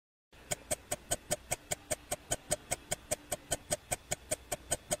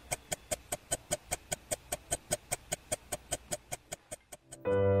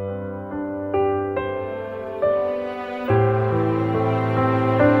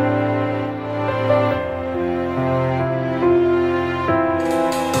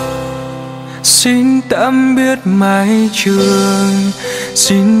tạm biệt mái trường,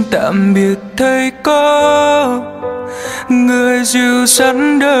 xin tạm biệt thầy cô, người dìu dắt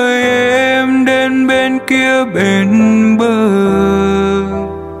đời em đến bên kia bên bờ.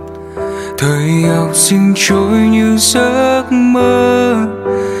 Thời học sinh trôi như giấc mơ,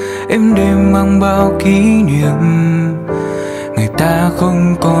 em đêm mang bao kỷ niệm. Người ta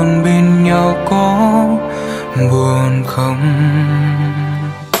không còn bên nhau có buồn không?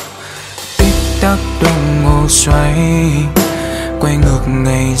 Tích tắc đồng hồ xoay, quay ngược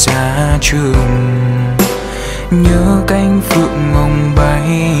ngày ra trường. Nhớ cánh phượng ngông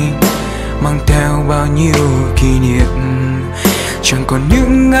bay, mang theo bao nhiêu kỷ niệm. Chẳng còn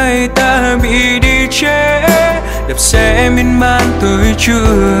những ngày ta bị đi trễ, đạp xe miên man tới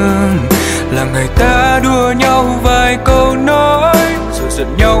trường. Là ngày ta đùa nhau vài câu nói, rồi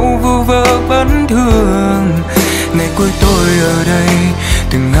giận nhau vu vơ vẫn thường. Ngày cuối tôi ở đây,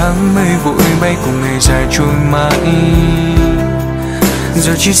 từng áng mây vội bay cùng ngày dài trôi mãi.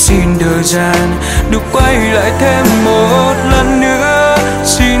 Giờ chỉ xin thời gian được quay lại thêm một lần nữa.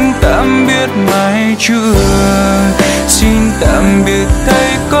 Xin tạm biệt mái trường, xin tạm biệt thầy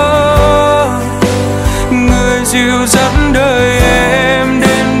cô, người dìu dắt đời em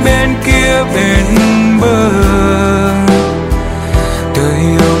đến bên kia bên bờ. Thời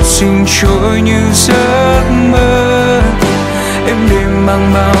học sinh trôi như giấc mơ, em đêm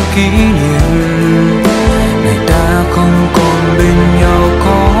mang bao kỷ niệm. Ngày ta không còn bên nhau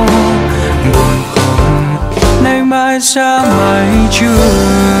có buồn không? Nay mai xa mái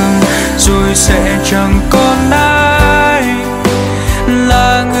trường, rồi sẽ chẳng còn ai.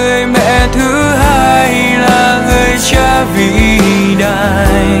 Là người mẹ thứ hai, là người cha vĩ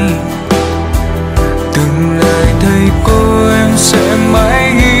đại. Từng lời thầy cô em sẽ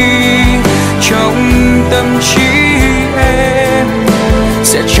mãi ghi trong tâm trí em,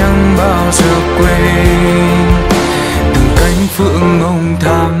 sẽ chẳng bao giờ quên từng cánh phượng ngông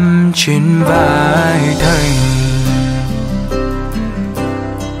thắm trên vai thầy.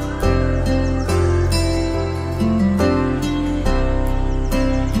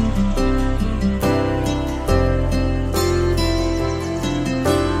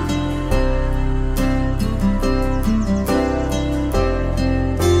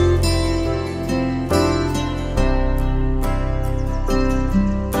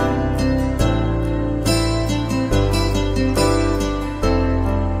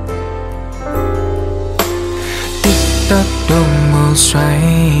 Tắt đồng hồ xoay,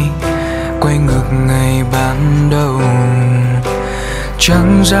 quay ngược ngày ban đầu.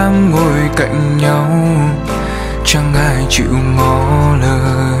 Chẳng dám ngồi cạnh nhau, chẳng ai chịu ngỏ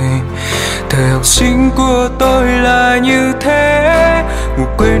lời. Thời học sinh của tôi là như thế, ngủ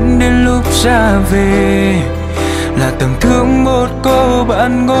quên đến lúc ra về. Là tầng thương một cô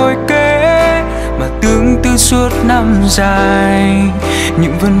bạn ngồi kế, mà tương tư suốt năm dài.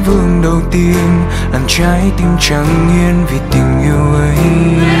 Những vấn vương đầu tiên làm trái tim chẳng yên vì tình yêu ấy.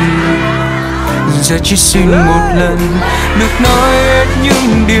 Giờ chỉ xin một lần được nói hết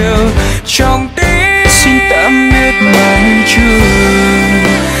những điều trong tim. Xin tạm biệt mái trường,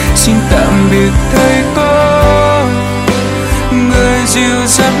 xin tạm biệt thầy cô, người dìu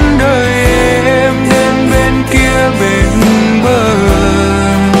dắt đời em đến bên kia bên bờ.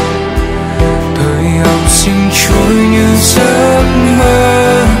 Thời học sinh trôi như giấc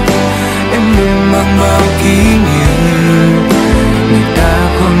mơ, em đêm mang bao kỷ niệm. Người ta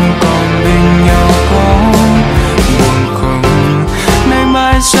không còn bên nhau có buồn không? Nay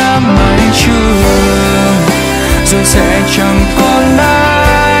mai xa mái trường, rồi sẽ chẳng còn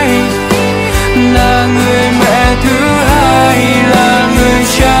ai. Là người mẹ thứ hai, là người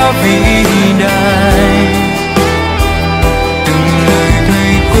cha vĩ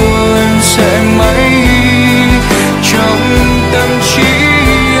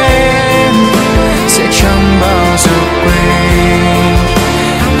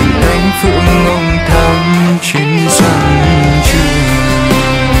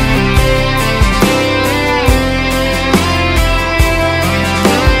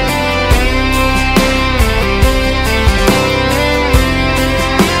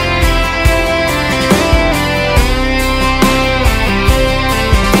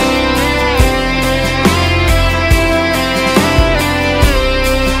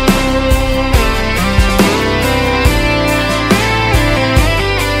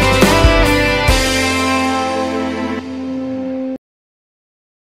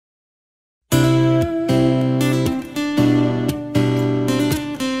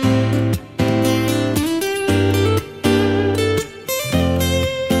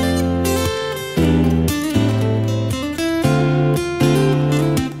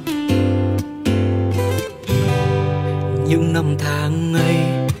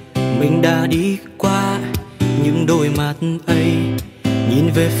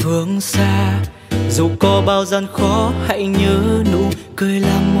về phương xa. Dù có bao gian khó hãy nhớ nụ cười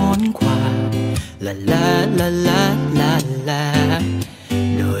là món quà. La la la la la la.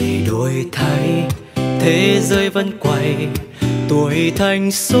 Đời đổi thay, thế giới vẫn quay. Tuổi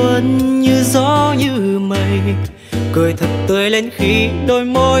thanh xuân như gió như mây. Cười thật tươi lên khi đôi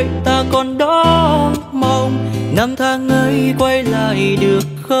môi ta còn đó mong năm tháng ấy quay lại được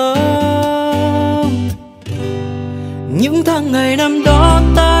không? Những tháng ngày năm đó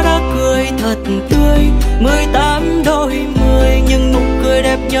ta đã cười thật tươi, 18 đôi mươi nhưng nụ cười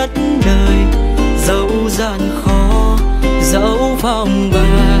đẹp nhất đời. Dẫu gian khó, dẫu phong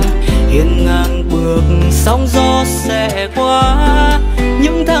ba, hiên ngang bước sóng gió sẽ qua.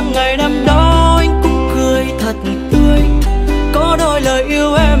 Những tháng ngày năm đó anh cũng cười thật tươi. Có đôi lời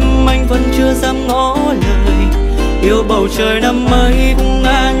yêu em anh vẫn chưa dám ngỏ lời. Yêu bầu trời năm ấy cũng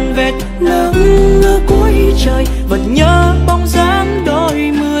ngàn vết nắng ở cuối trời. Vẫn nhớ bóng dáng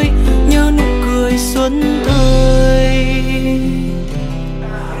đôi mươi, nhớ nụ cười xuân tươi.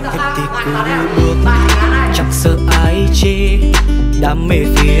 Em thì cứ bước chẳng sợ ai chê, đam mê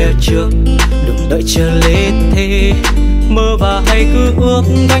phía trước đừng đợi chờ lết thế. Mơ và hay cứ ước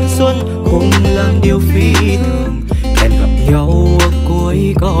thanh xuân cùng làm điều phi thường. Hẹn gặp nhau ở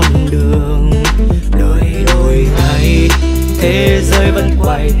cuối con đường. Đời đổi thay, thế giới vẫn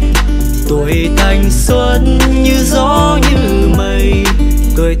quay. Tuổi thanh xuân như gió như mây.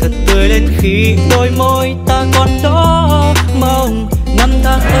 Cười thật tươi lên khi đôi môi ta còn đó mong năm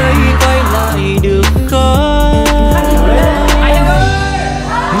tháng ấy quay lại được không?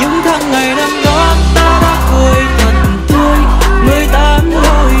 Những tháng ngày năm đó ta đã cười thật tươi, 18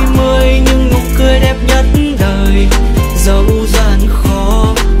 đôi mươi nhưng nụ cười đẹp nhất đời.